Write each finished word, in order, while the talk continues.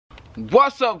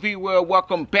What's up, V-World?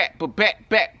 Welcome back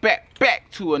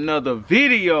to another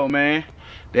video, man.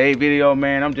 Today video,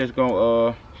 man, I'm just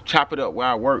gonna chop it up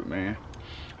while I work, man.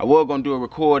 I was gonna do a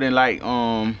recording like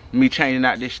me changing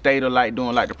out this stator, like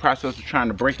doing like the process of trying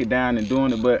to break it down and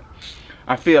doing it, but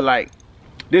I feel like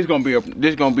this gonna be a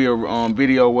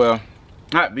video where,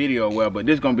 not video where, but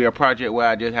this gonna be a project where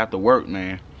I just have to work,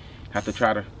 man. Have to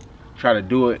try to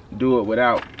do it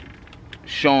without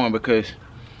showing, because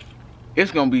it's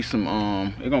gonna be some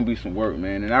work,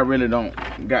 man, and I really don't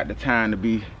got the time to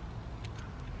be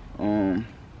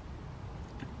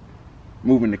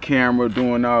moving the camera,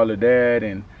 doing all of that,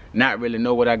 and not really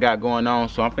know what I got going on.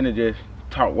 So I'm finna just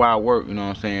talk while I work, you know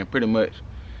what I'm saying? Pretty much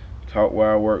talk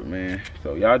while I work, man.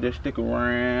 So y'all just stick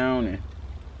around and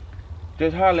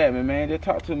just holler at me, man. Just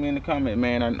talk to me in the comment,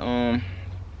 man. I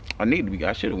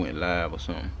should have went live or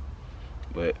something,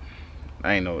 but it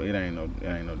ain't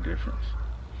no difference.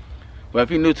 But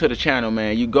if you're new to the channel,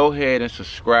 man, you go ahead and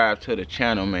subscribe to the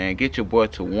channel, man. Get your boy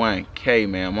to 1K,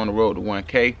 man. I'm on the road to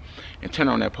 1K. And turn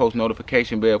on that post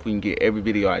notification bell if we can get every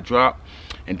video I drop.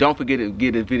 And don't forget to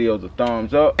give this video a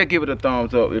thumbs up. Give it a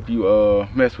thumbs up if you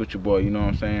mess with your boy, you know what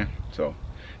I'm saying? So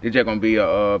this just gonna be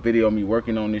a video of me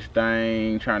working on this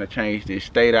thing, trying to change this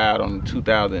state out on the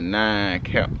 2009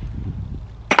 Cap.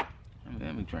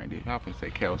 Let me drink this. I often say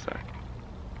Kawasaki.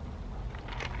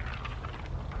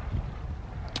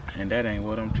 And that ain't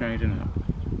what I'm changing up.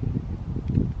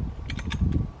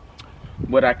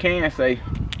 What I can say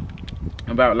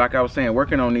about, like I was saying,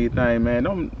 working on these things, man,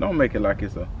 don't make it like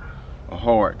it's a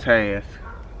hard task.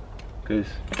 Cause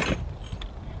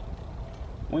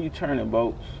when you turning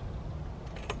bolts,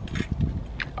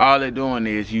 all they're doing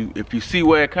is if you see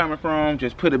where it's coming from,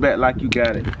 just put it back like you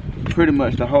got it. Pretty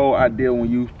much the whole idea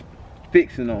when you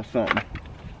fixing on something.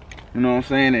 You know what I'm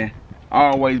saying? And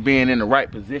always being in the right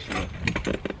position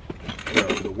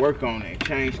to work on it and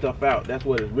change stuff out. That's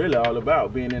what it's really all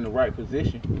about, being in the right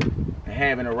position and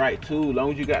having the right tool. As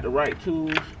long as you got the right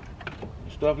tools,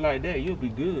 stuff like that, you'll be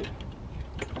good.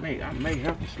 I may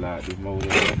have to slide this motor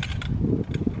off.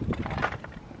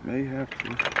 I may have to.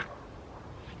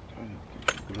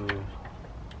 Gloves.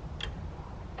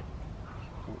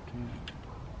 14.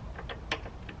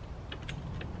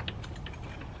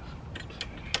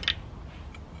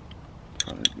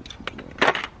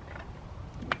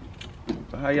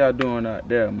 How y'all doing out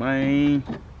there, man?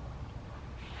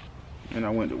 And I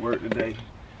went to work today.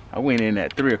 I went in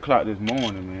at 3 o'clock this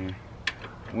morning, man.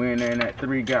 Went in at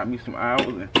 3, got me some hours,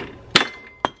 and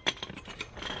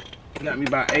got me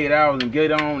about 8 hours and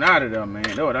get on out of there, man.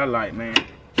 That's what I like, man.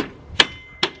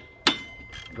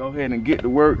 Go ahead and get to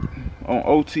work on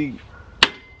OT.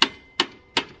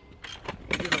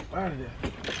 Get up out of there.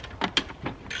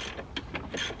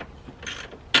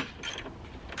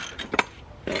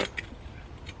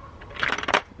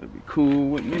 Cool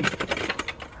with me.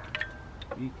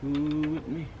 Be cool with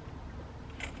me.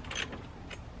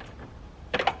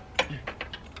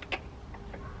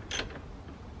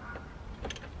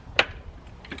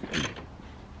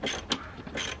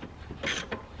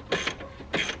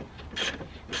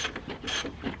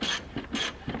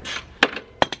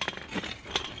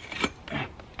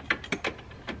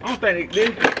 I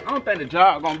don't think the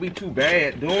job gonna be too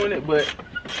bad doing it, but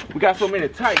we got so many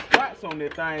tight spots on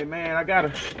this thing, man. I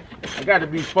gotta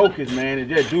be focused, man, and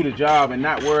just do the job and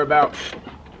not worry about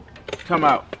come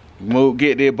out, move,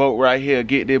 get their boat right here,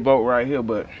 get their boat right here.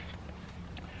 But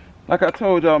like I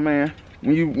told y'all, man,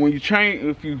 when you train,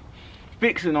 if you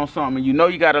fixing on something, you know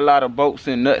you got a lot of bolts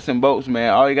and nuts and bolts,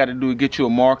 man, all you got to do is get you a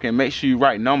mark and make sure you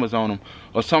write numbers on them,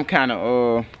 or some kind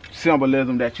of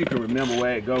symbolism that you can remember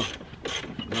where it goes.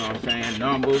 You know what I'm saying?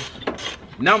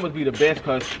 Numbers be the best,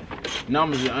 because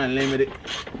numbers are unlimited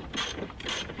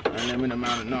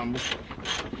amount of numbers.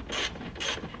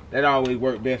 That always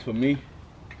worked best for me,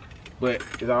 but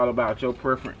it's all about your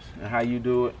preference and how you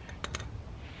do it.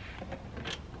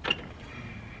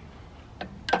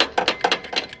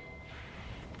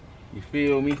 You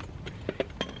feel me?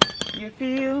 You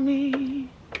feel me?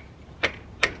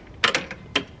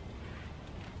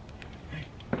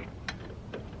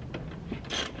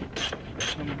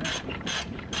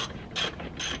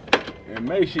 And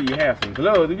make sure you have some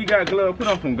gloves. If you got gloves, put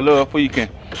on some gloves so you can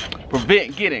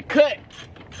prevent getting cut.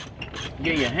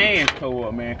 Get your hands tore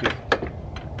up, man, cause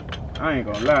I ain't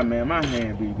gonna lie, man, my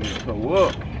hand be getting tore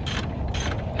up.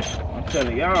 I'm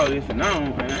telling y'all this, and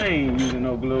I ain't using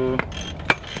no glove.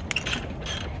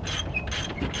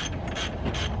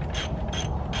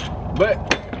 But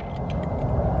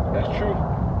that's true.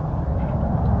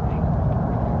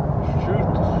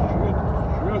 Truth.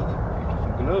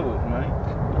 Some gloves, man.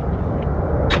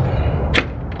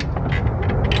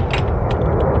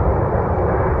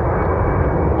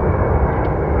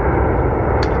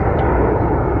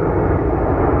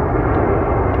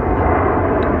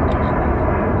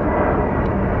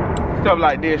 stuff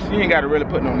like this, you ain't gotta really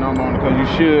put no number on it because you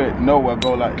should know what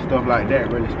go like stuff like that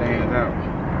really stands out.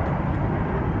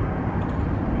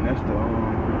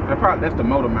 And that's the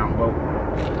motor mount bolt.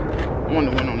 One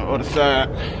that went on the other side.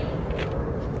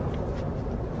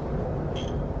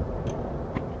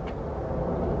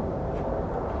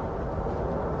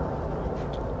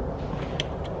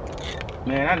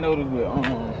 Man, I noticed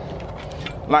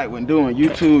with like when doing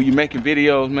YouTube, you making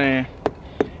videos, man.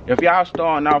 If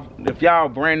y'all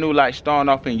brand new, like starting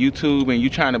off in YouTube and you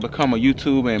trying to become a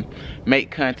YouTuber and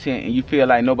make content and you feel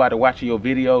like nobody watching your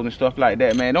videos and stuff like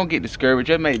that, man, don't get discouraged.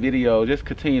 Just make videos. Just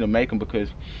continue to make them because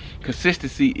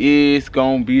consistency is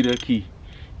gonna be the key.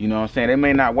 You know what I'm saying? They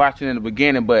may not watch it in the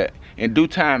beginning, but in due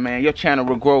time, man, your channel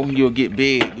will grow and you'll get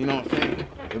big. You know what I'm saying?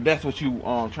 If that's what you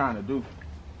trying to do.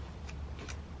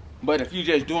 But if you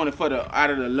just doing it for out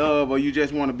of the love, or you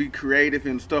just want to be creative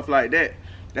and stuff like that,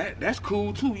 that's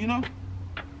cool too, you know.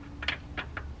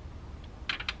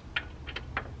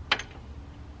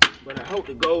 But I hope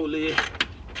the goal is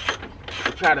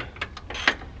to try to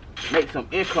make some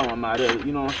income out of it,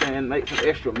 you know what I'm saying? Make some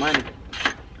extra money.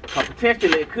 Cause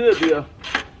potentially it could be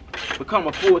become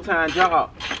a full-time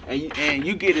job, and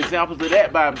you get examples of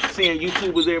that by seeing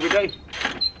YouTubers every day.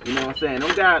 You know what I'm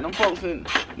saying? Them folks and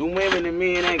them women and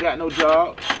men ain't got no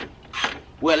job.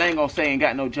 Well, I ain't gonna say ain't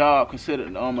got no job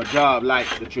considered a job like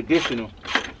the traditional.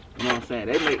 You know what I'm saying?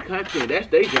 They make content. That's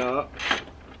their job.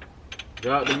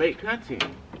 Job to make content.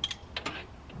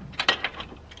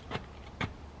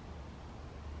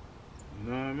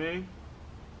 You know what I mean?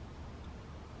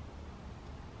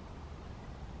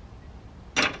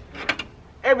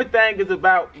 Everything is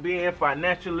about being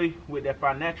financially, with that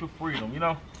financial freedom, you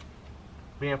know?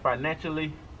 Being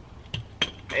financially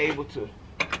able to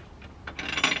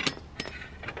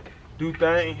do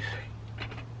things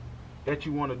that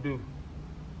you want to do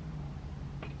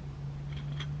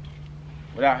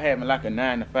without having like a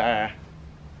 9 to 5.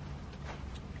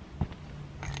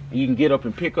 You can get up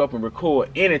and pick up and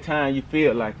record anytime you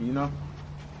feel like it, you know?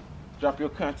 Drop your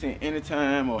content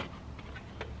anytime or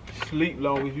sleep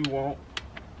long as you want.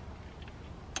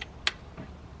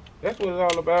 That's what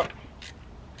it's all about.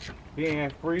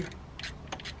 Being free.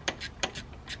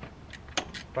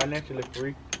 Financially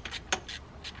free.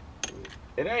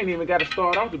 It ain't even got to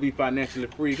start off to be financially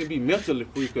free. It can be mentally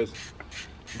free, because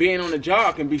being on the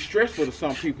job can be stressful to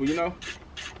some people, you know?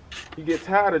 You get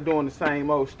tired of doing the same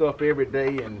old stuff every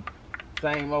day and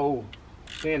seeing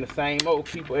the same old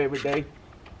people every day.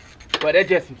 But that's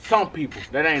just some people.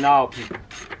 That ain't all people.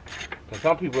 Because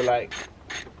some people like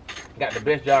got the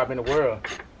best job in the world.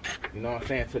 You know what I'm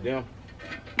saying, to them.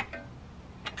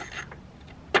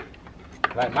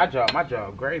 Like my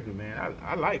job gravy, man.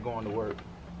 I like going to work.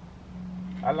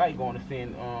 I like going to see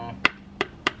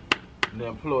the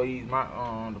employees,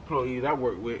 the employees I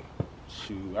work with.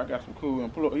 Shoot, I got some cool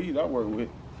employees I work with.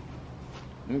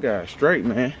 Them guys straight,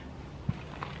 man.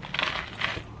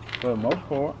 For the most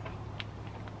part.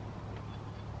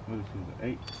 What is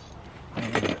this,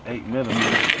 8mm?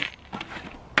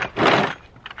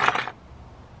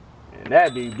 And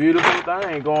that'd be a beautiful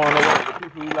thing going over with the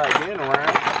people you like being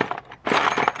around.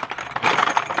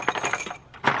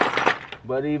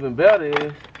 But even better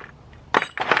is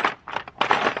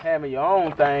having your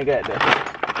own thing at that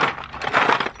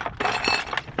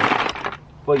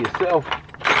for yourself,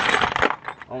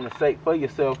 on the sake for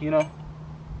yourself, you know.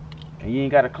 And you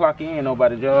ain't got to clock in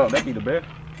nobody's job. That'd be the best.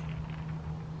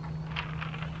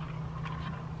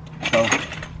 So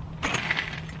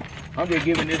I'm just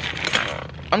giving it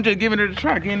a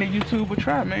try, getting the YouTube a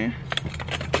try, man.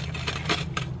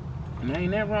 And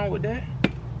ain't that wrong with that?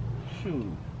 Shoot.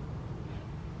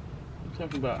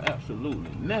 Talking about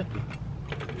absolutely nothing.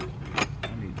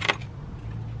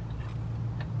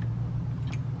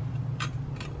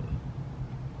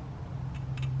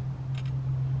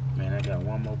 Man, I got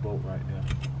one more bolt right there.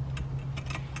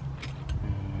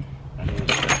 I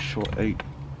need a short 8.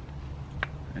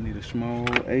 I need a small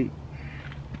 8.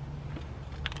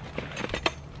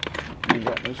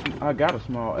 I got a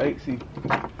small 8. See,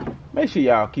 make sure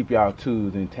y'all keep y'all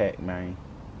tools intact, man.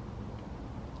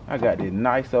 I got this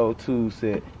nice old tool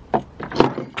set,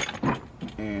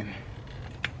 and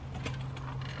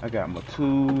I got my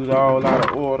tools all out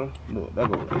of order. Look, that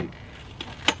goes 8.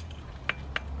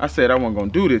 I said I wasn't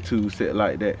gonna do the tool set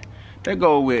like that. That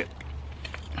go with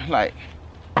like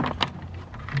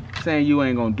saying you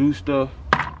ain't gonna do stuff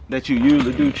that you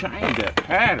usually do. Change that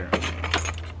pattern.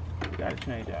 You gotta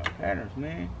change our patterns,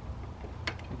 man.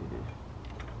 Look at this.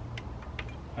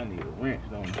 I need a wrench,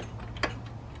 don't I?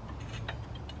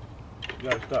 You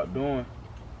gotta stop doing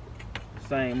the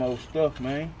same old stuff,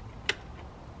 man.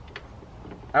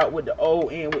 Out with the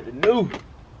old, in with the new.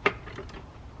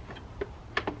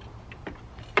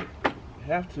 You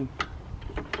have to. In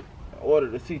order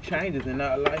to see changes in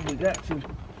our life, we got to.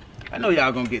 I know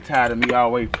y'all gonna get tired of me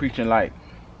always preaching like.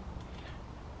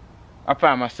 I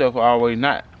find myself always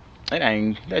not.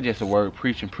 That's just a word,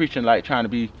 preaching. Preaching like trying to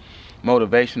be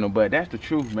motivational, but that's the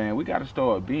truth, man. We gotta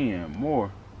start being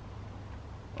more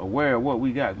aware of what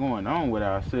we got going on with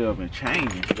ourselves and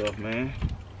changing stuff, man.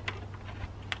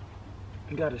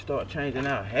 We gotta start changing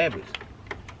our habits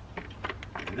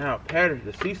and our patterns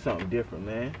to see something different,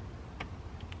 man.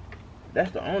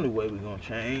 That's the only way we're gonna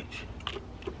change.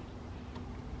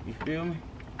 You feel me?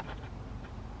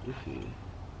 You feel me?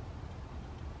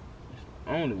 That's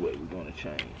the only way we're gonna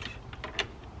change.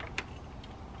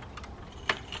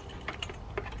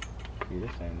 See,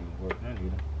 this ain't even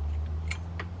working.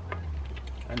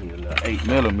 I need a little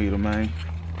 8mm, man.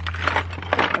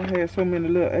 I had so many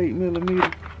little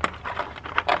 8mm.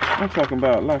 I'm talking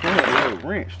about like I had a little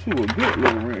wrench too, a good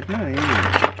little wrench. Now I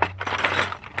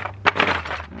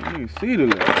ain't even see the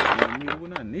little 8mm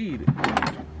when I need it.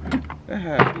 That's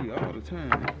how I be all the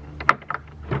time.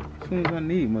 As soon as I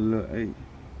need my little 8.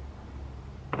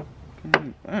 Can't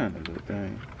even find the little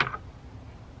thing.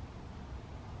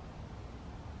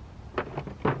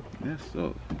 That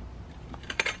sucks.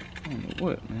 I don't know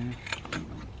what, man.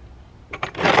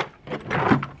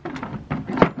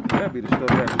 That be the stuff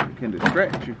that can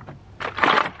distract you,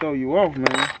 throw you off,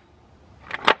 man.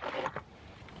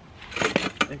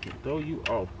 They can throw you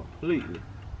off completely.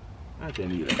 I just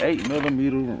need an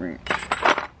 8mm wrench.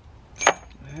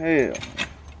 Hell,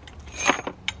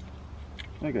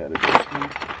 I gotta do this.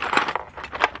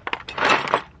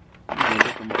 I'm gonna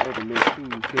look at my other little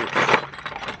tools here.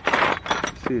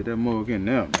 See if that mug in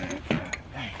there, man.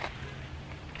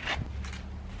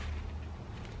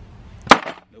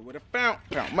 Look what I found.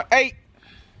 Found my 8.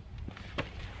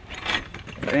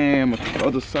 And my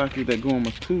other socket that go on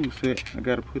my tool set, I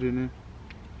gotta put it in.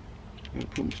 Gotta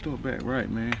put my stuff back right,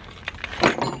 man.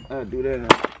 I'll do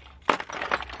that.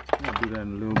 I'll do that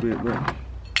in a little bit, but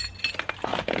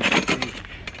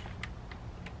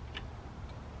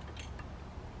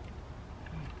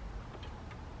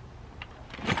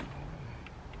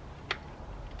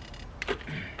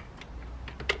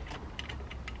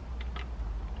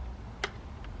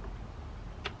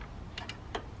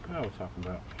what I was talking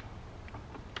about.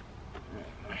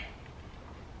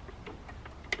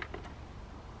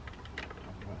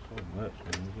 So much,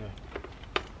 man.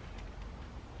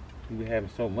 We be having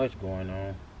so much going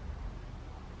on.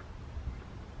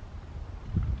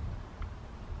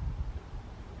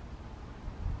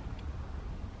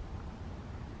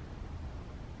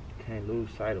 Can't lose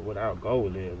sight of what our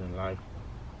goal is in life.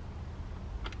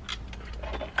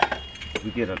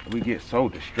 We get so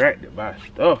distracted by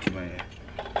stuff, man.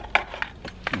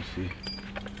 Let me see.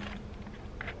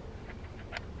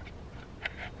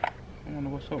 I don't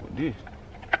know what's up with this.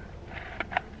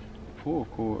 Pull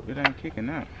cord, it ain't kicking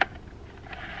out.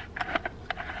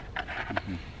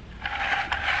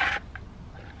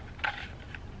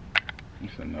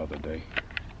 It's another day.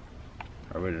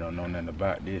 I really don't know nothing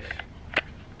about this,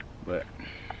 but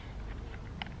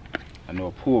I know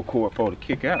a pull cord for to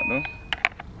kick out though.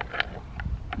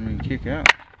 I mean, kick out.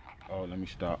 Oh, let me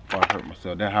stop before I hurt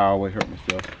myself. That's how I always hurt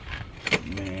myself.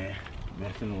 Man,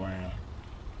 messing around.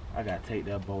 I gotta take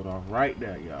that bolt off right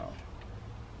there, y'all.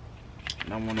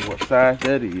 And I wonder what size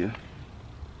that is.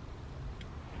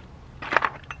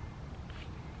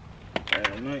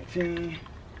 19.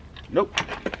 Nope.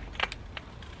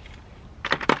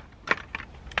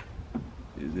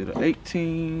 Is it an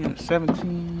 18 or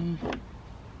 17?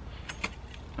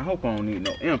 I hope I don't need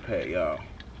no impact, y'all.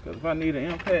 Because if I need an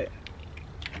impact,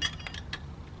 it's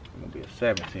gonna be a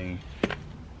 17.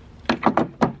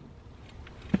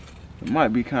 It might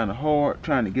be kind of hard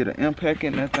trying to get an impact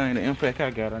in that thing. The impact I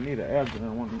got, I need an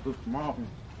Algernon, one of those small ones.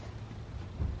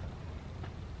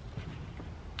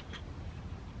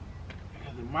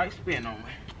 Because it might spin on me.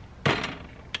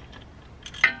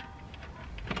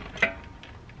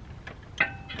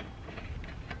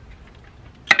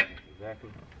 That's exactly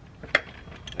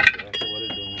what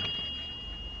it's doing.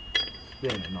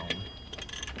 Spinning on me.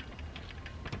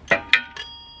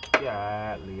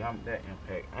 Godly, I'm that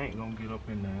impact. I ain't gonna get up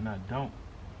in there, and I don't.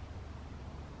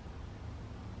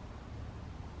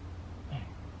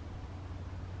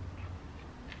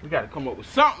 We gotta come up with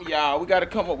something, y'all. We gotta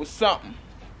come up with something.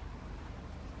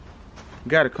 We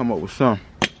gotta come up with something.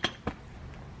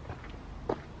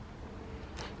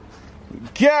 We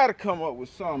gotta come up with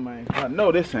something, man. I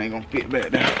know this ain't gonna fit back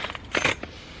down.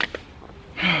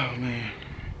 Oh, man.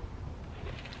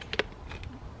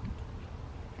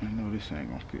 I know this ain't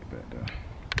gonna fit back there.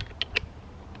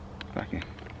 If I can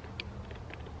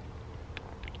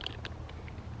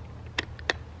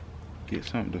get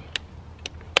something to.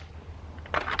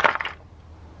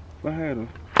 If I had a.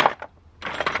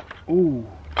 Ooh.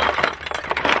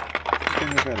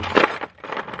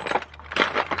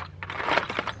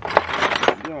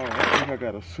 I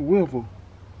got a swivel.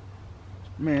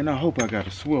 Man, I hope I got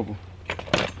a swivel.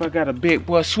 If I got a big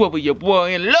boy swivel, your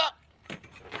boy in luck.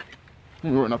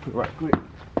 Let me run up here right quick.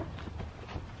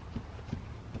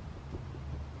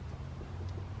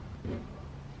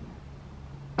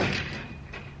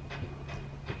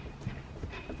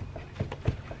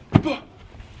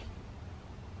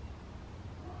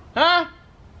 Huh?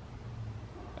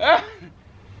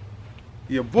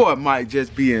 Your boy might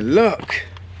just be in luck.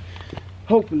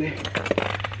 Hopefully,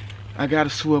 I got a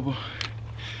swivel.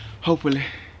 Hopefully,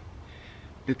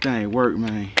 this thing work,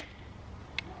 man.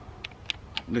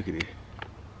 Look at it.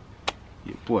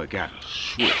 Your boy got a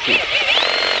switch.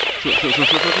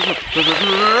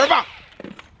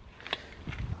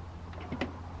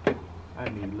 I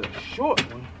need a little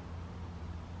short one.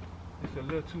 It's a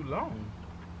little too long.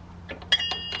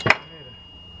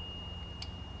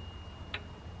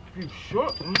 A few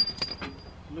short ones.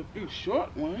 A few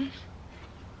short ones.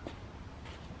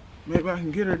 Maybe I can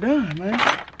get her done, man.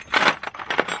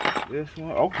 This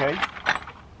one, okay.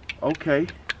 Okay.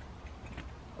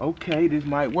 Okay, this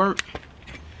might work.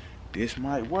 This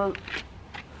might work.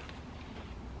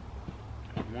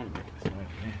 I want to make this one,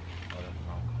 man. Oh, that's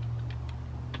wrong.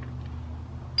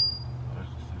 Oh,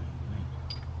 that's the same thing.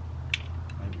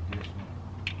 Maybe this one.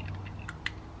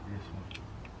 This one.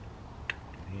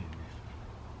 And then this one.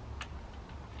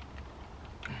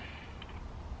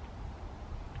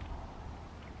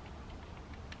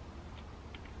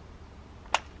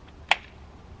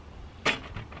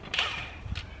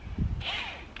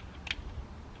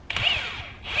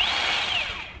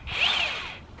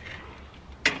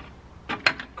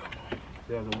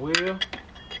 There's a wheel.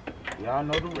 Y'all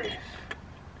know the rest.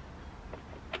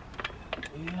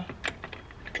 Wheel.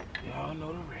 Y'all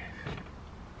know the rest.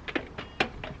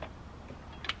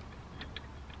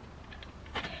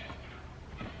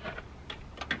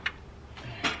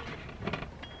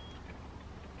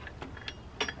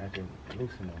 I can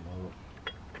loosen them up.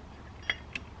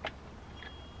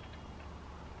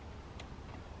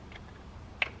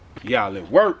 Y'all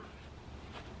at work.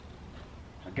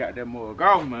 I got that mug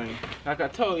off, man. Like I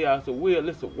told y'all, it's a wheel,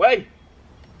 it's away.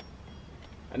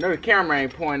 I know the camera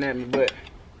ain't pointing at me, but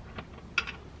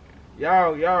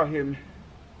y'all hear me.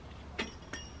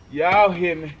 Y'all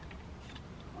hear me.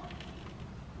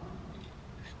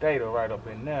 The stator right up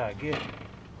in there, I guess.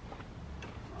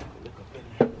 Look up in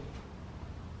there.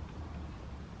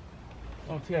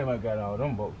 Don't tell me I got all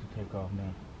them bolts to take off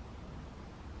now.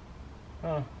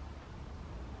 Huh?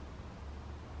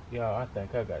 Y'all, I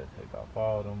think I gotta take off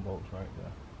all them bolts right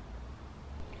there.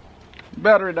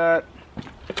 Battery died.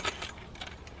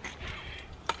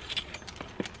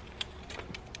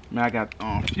 Man, I got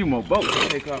a few more bolts to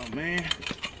take off, man.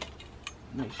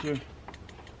 Make sure.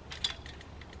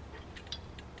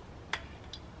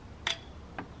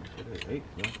 There's 8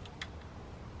 though.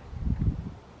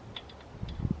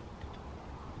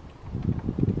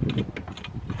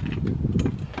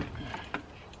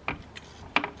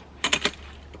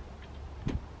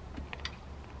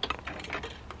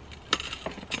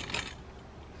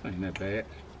 Ain't that bad.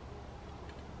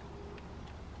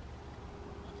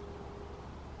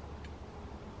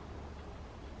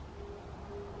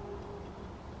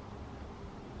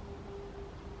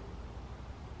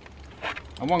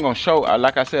 I wasn't gonna show,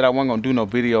 like I said, I wasn't gonna do no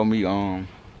video of me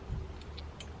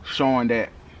showing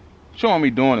me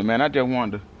doing it, man. I just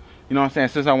wanted to, you know what I'm saying,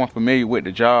 since I wasn't familiar with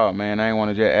the job, man, I ain't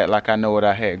wanna just act like I know what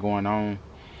I had going on.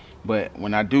 But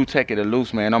when I do take it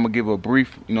loose, man, I'm gonna give a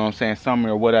brief, you know what I'm saying,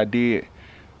 summary of what I did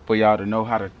for y'all to know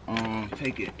how to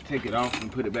take it off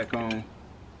and put it back on.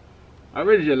 I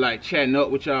really just like chatting up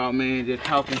with y'all, man, just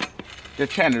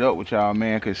chatting it up with y'all,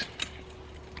 man, cause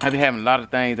I be having a lot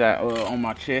of things that on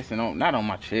my chest and not on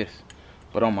my chest,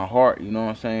 but on my heart, you know what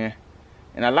I'm saying?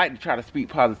 And I like to try to speak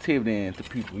positivity into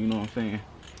people, you know what I'm saying?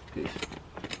 Cause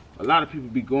a lot of people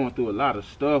be going through a lot of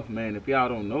stuff, man. If y'all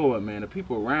don't know it, man, the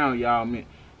people around y'all,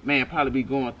 man, probably be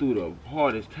going through the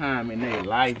hardest time in their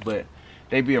life, but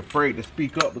they be afraid to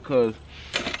speak up because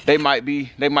they might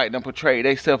done portray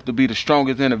themselves to be the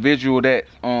strongest individual that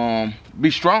be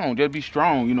strong, just be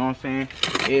strong, you know what I'm saying?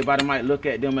 Everybody might look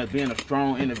at them as being a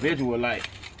strong individual, like,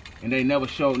 and they never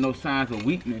showed no signs of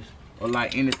weakness or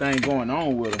like anything going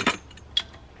on with them.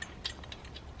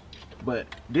 But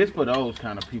this for those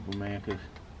kind of people, man, cause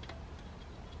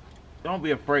don't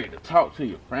be afraid to talk to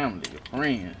your family, your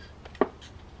friends.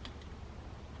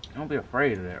 Don't be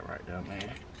afraid of that right there,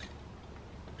 man.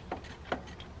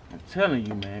 I'm telling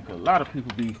you, man, because a lot of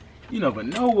people be, you never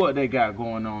know what they got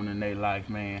going on in their life,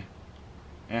 man.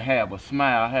 And have a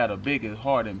smile, have the biggest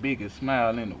heart and biggest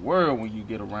smile in the world when you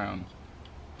get around them.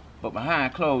 But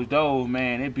behind closed doors,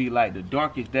 man, it be like the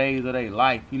darkest days of their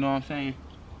life, you know what I'm saying?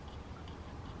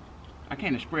 I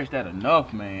can't express that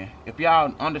enough, man. If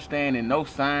y'all understand and know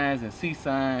signs and see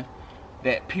signs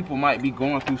that people might be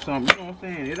going through something, you know what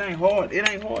I'm saying? It ain't hard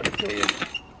to tell.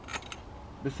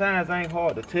 The signs ain't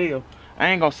hard to tell. I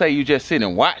ain't gonna say you just sit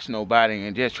and watch nobody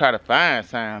and just try to find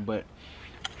signs, but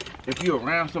if you're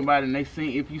around somebody and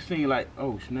if you seen like,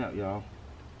 oh snap, y'all.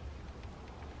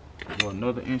 Or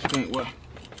another instinct, what?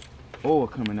 Oil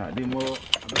coming out. Then more.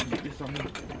 I'm gonna get this on my.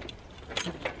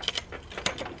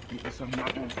 Get this on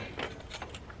my own.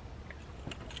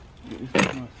 Get this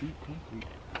on my seat concrete.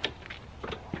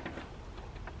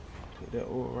 Put that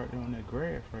oil right there on that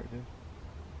grass right there.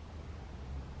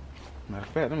 Matter of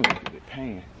fact, let me look at the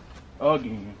pan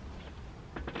again.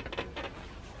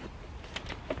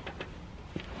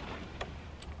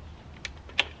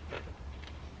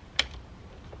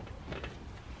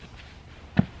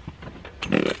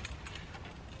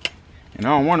 And I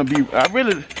don't want to be, I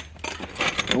really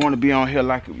don't want to be on here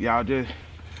like y'all just,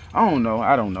 I don't know.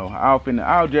 I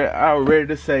was ready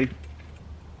to say,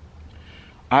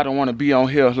 I don't want to be on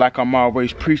here like I'm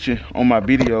always preaching on my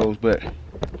videos, but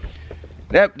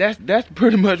that's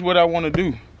pretty much what I want to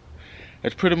do.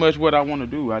 That's pretty much what I want to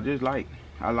do. I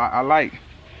like,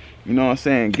 you know what I'm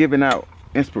saying, giving out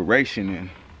inspiration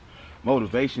and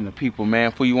motivation to people,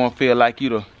 man, for you won't feel like you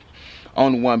the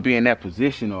only one be in that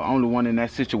position or only one in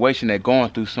that situation that going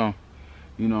through something.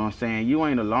 You know what I'm saying? You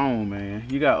ain't alone, man.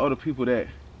 You got other people that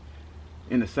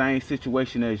in the same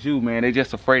situation as you, man. They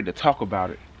just afraid to talk about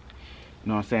it. You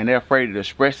know what I'm saying? They're afraid to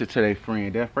express it to their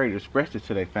friend. They're afraid to express it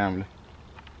to their family.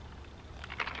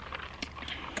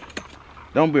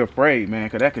 Don't be afraid, man,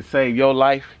 because that could save your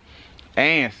life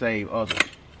and save others.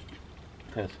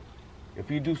 Because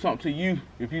if you do something to you,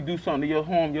 if you do something to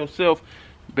harm yourself,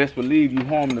 best believe you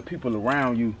harming the people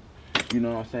around you. You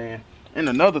know what I'm saying? And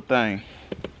another thing.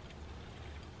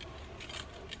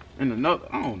 I don't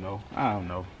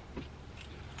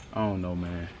know,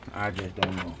 man. I just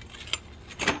don't know.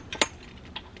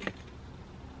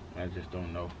 I just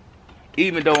don't know.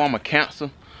 Even though I'm a Cancer,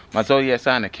 my zodiac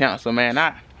sign is Cancer,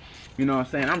 man, you know what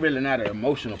I'm saying, I'm really not an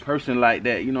emotional person like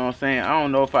that, you know what I'm saying? I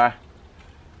don't know if I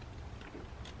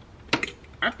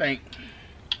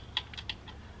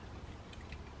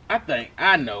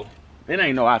know. It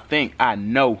ain't no I think, I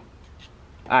know.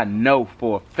 I know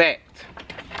for a fact,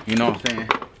 you know what I'm saying?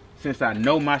 Since I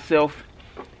know myself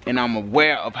and I'm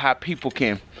aware of how people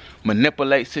can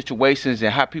manipulate situations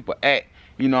and how people act,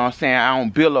 you know what I'm saying? I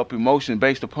don't build up emotion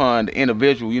based upon the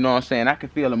individual, you know what I'm saying? I can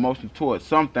feel emotion towards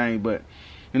something, but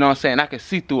you know what I'm saying, I can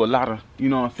see through a lot of, you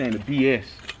know what I'm saying, the BS.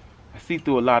 I see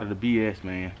through a lot of the BS,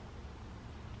 man.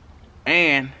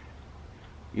 And,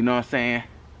 you know what I'm saying,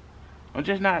 I'm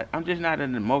just not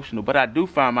an emotional, but I do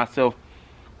find myself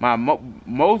my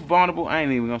most vulnerable. I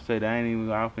ain't even gonna say that. I ain't even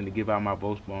finna give out my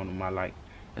most vulnerable.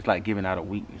 It's like giving out a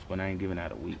weakness, but I ain't giving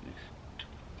out a weakness.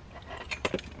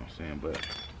 You know what I'm saying, but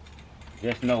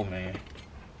just know, man.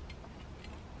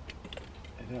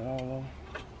 Is that all over?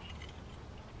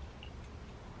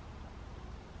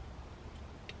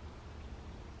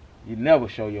 You never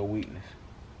show your weakness.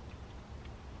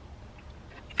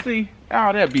 See,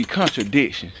 all that be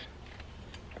contradictions.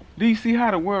 Do you see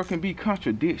how the world can be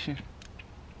contradictions?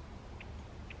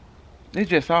 It's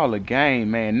just all a game,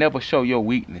 man. Never show your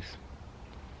weakness.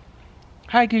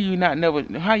 How you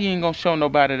ain't gonna show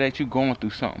nobody that you going through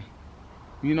something?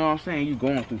 You know what I'm saying? You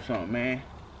going through something, man.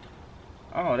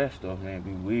 All that stuff, man,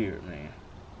 be weird, man.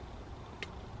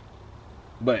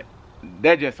 But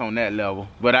that just on that level.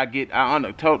 But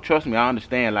trust me, I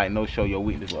understand, like, no show your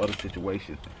weakness with other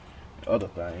situations, other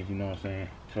things, you know what I'm saying?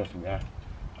 Trust me,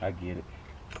 I get it.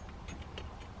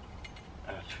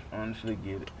 I honestly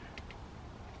get it.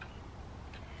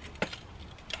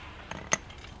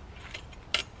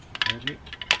 That's it.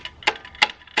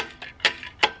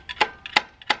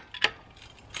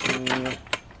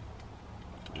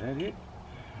 That it?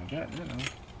 I got that on.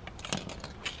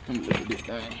 Let me look at this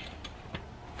thing.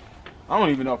 I don't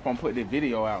even know if I'm putting this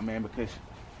video out, man, because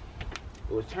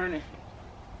it was turning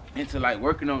into like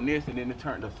working on this and then it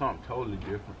turned to something totally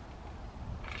different.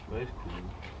 But it's cool.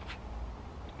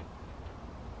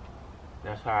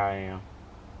 That's how I am.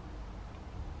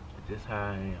 Just how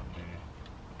I am, man.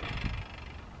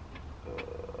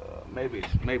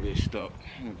 Maybe it's stuck.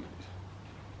 Let me get this.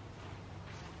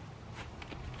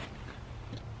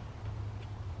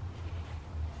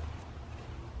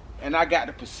 And I got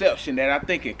the perception that I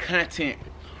think in content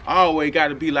always got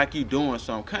to be like you doing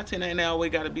something. Content ain't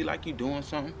always got to be like you doing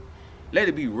something. Let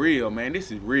it be real, man.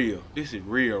 This is real. This is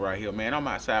real right here, man. I'm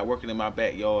outside working in my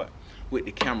backyard with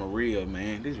the camera real,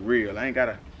 man. This is real. I ain't got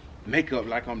to make up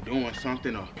like I'm doing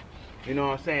something or, you know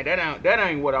what I'm saying? That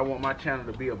ain't what I want my channel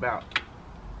to be about.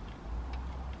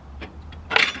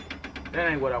 That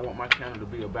ain't what I want my channel to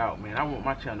be about, man. I want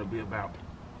my channel to be about.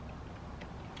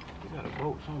 We got a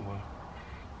boat somewhere.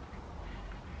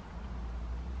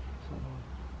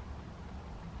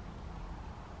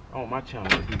 I want my channel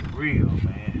to be real,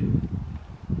 man.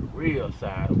 The real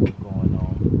side of what's going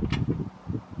on.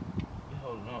 It's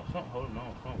holding on. Something holding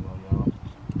on somewhere, y'all.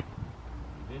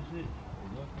 Is this it?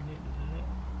 Is nothing it? This is it?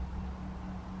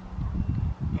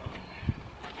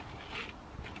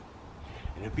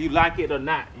 And if you like it or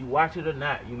not, you watch it or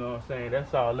not, you know what I'm saying?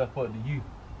 That's all left up to you.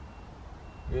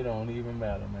 It don't even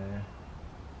matter, man.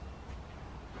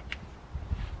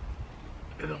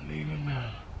 It don't even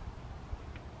matter.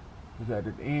 Because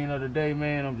at the end of the day,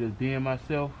 man, I'm just being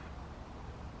myself.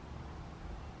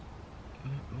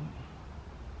 Like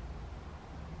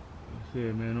I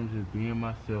said, man, I'm just being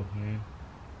myself, man.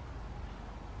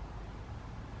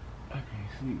 I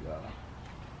can't see y'all.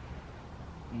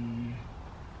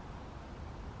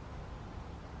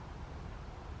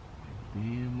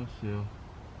 Being myself.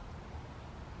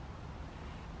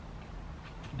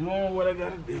 Doing what I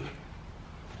gotta do.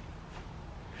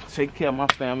 Take care of my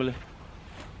family.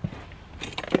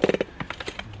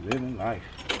 Just living life.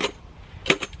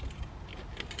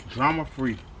 Drama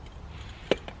free.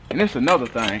 And it's another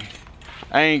thing.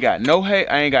 I ain't got no hate.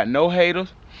 I ain't got no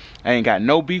haters. I ain't got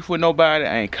no beef with nobody.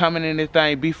 I ain't coming in this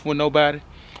thing beef with nobody.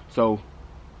 So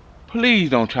please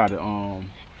don't try to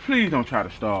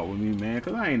start with me, man,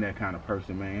 because I ain't that kind of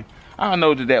person, man. I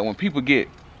know that when people get,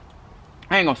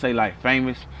 I ain't gonna say like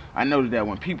famous, I know that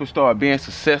when people start being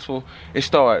successful, you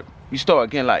start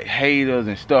getting like haters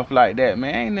and stuff like that,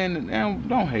 man.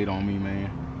 Don't hate on me,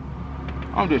 man.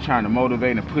 I'm just trying to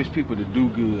motivate and push people to do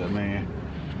good, man.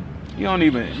 You don't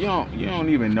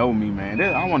even know me, man.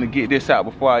 I want to get this out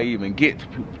before I even get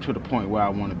to the point where I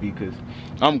want to be, because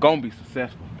I'm gonna be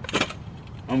successful.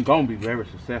 I'm gonna be very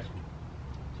successful.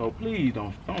 So please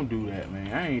don't do that,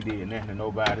 man. I ain't did nothing to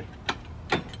nobody.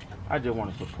 I just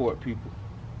want to support people.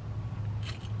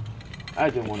 I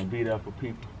just want to be there for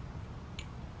people.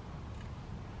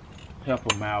 Help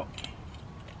them out.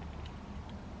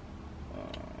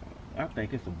 I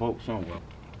think it's a boat somewhere.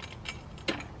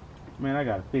 Man, I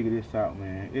gotta figure this out,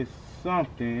 man. It's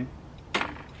something.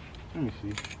 Let me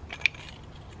see.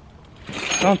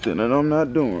 Something that I'm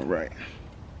not doing right.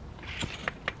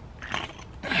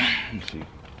 Let me see.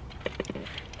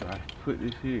 So I put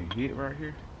this here and hit right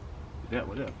here. Is that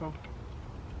what that's for?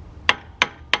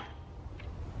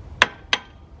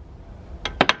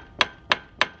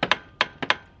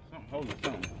 Something holding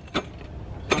something.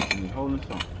 Something is holding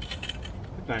something.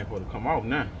 This thing supposed to come off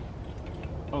now.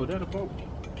 Oh, is that a boat?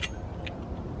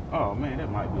 Oh man, that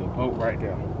might be a boat right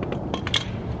there.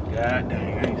 God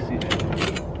dang, I ain't see that.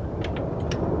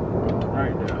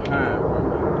 Right there, high.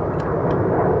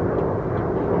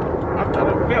 I thought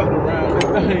it felt around this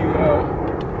thing,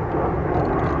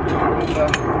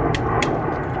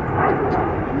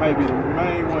 it might be the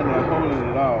main one that's holding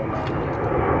it all now.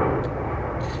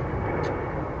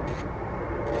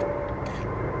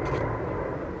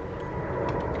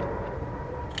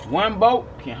 One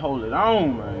boat can hold it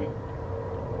on, man.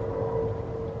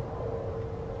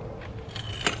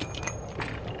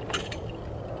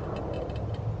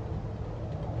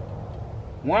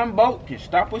 One boat can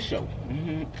stop a show.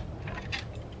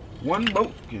 One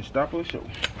boat can stop a show.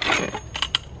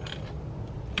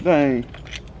 Dang.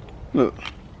 Look.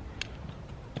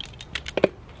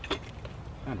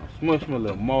 I done smushed my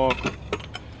little marker.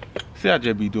 See, I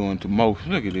just be doing the most.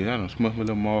 Look at this. I done smushed my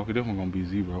little marker. This one gonna be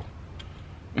 0.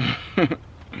 This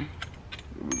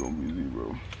one gonna be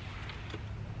 0.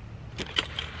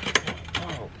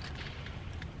 Oh.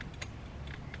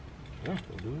 That's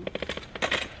so good.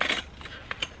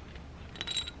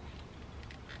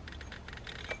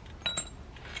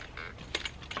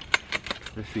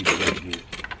 Let's see what they get.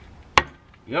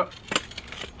 Yep.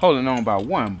 Holding on by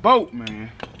one boat, man.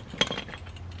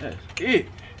 That's it.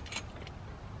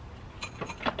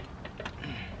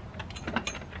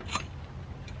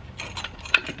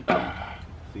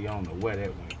 See, I don't know where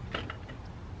that went.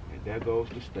 And there goes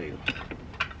the stator.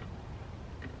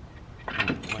 I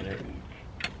don't know where that went.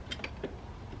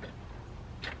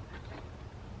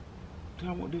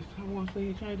 Tell me this. I want to say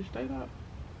he changed the stator out.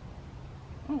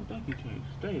 I don't think he changed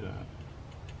the stator out.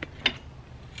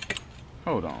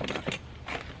 Hold on now.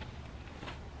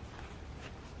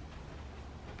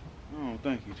 don't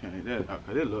think he changed that out,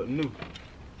 cause it look new.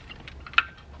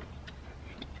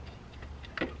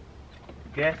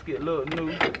 Gasket look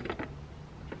new.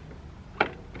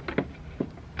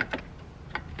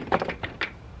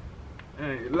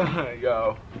 I ain't lying,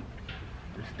 y'all.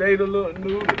 The stator look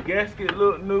new, the gasket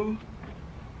look new.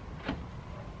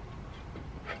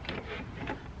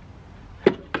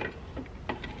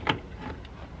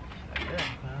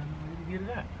 Get it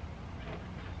out.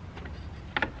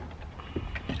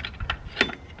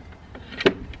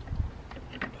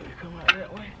 Let it come out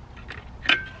that way.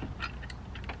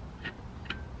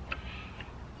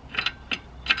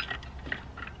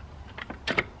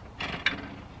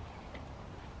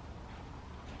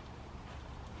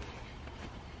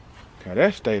 God,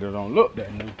 that stator don't look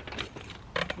that new.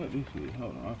 What this is?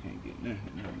 Hold on, I can't get nothing.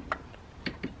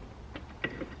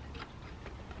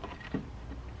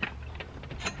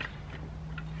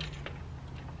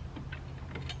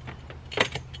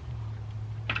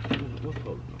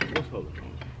 What's holding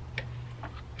on?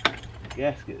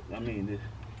 Gasket, I mean this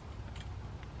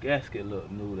gasket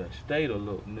look new, that stator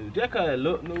look new. Just cause it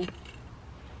look new,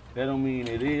 that don't mean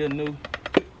it is new.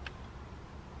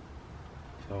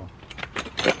 So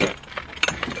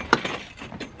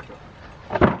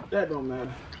that don't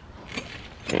matter.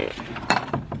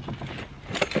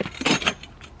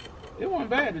 It wasn't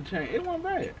bad to change. It wasn't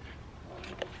bad.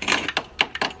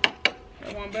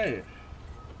 That wasn't bad.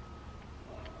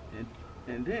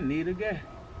 And then need a gas.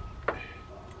 I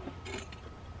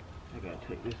gotta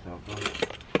take this off.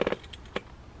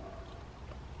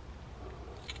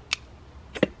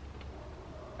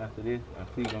 After this,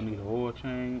 I see gonna need an oil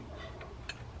change.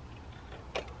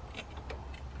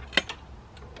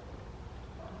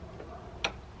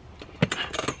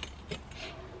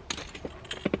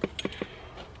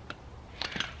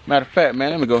 Matter of fact,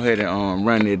 man, let me go ahead and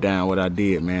run it down what I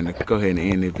did, man. To go ahead and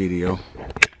end this video.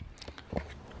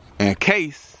 In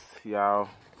case y'all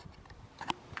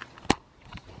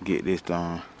get this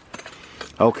done.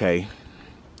 Okay.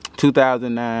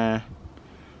 2009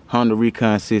 Honda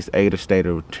Recon 680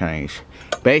 stator change.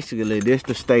 Basically, this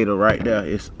the stator right there.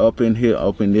 It's up in here,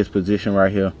 up in this position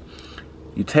right here.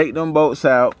 You take them bolts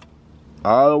out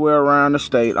all the way around the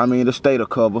stator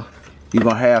cover. You're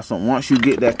gonna have some, once you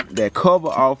get that cover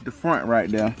off the front right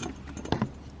there,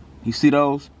 you see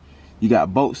those? You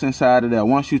got bolts inside of there.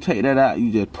 Once you take that out,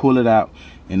 you just pull it out,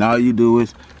 and all you do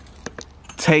is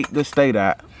take the stator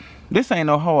out. This ain't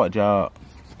no hard job.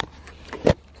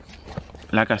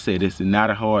 Like I said, this is not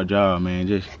a hard job, man.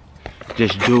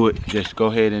 Just do it. Just go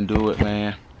ahead and do it,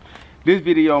 man. This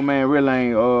video, man, really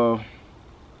ain't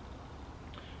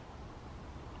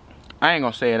I ain't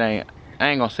gonna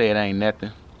say it ain't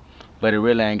nothing, but it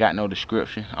really ain't got no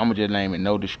description. I'ma just name it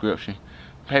no description.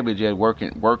 Maybe just work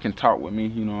and talk with me,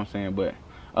 you know what I'm saying? But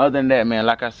other than that, man,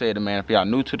 like I said, man, if y'all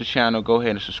new to the channel, go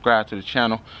ahead and subscribe to the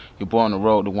channel. Your boy on the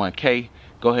road to 1K.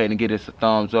 Go ahead and give us a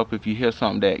thumbs up if you hear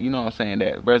something that, you know what I'm saying,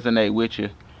 that resonate with you.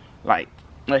 Like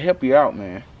help you out,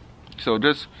 man. So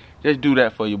just do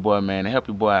that for your boy, man, and help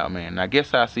your boy out, man. And I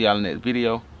guess I'll see y'all in the next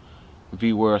video.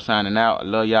 V-World signing out. I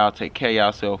love y'all. Take care of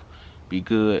yourself. Be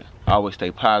good. Always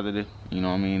stay positive. You know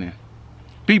what I mean? And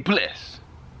be blessed.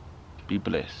 Be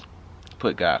blessed.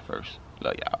 Put God first.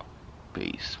 Love y'all.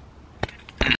 Peace.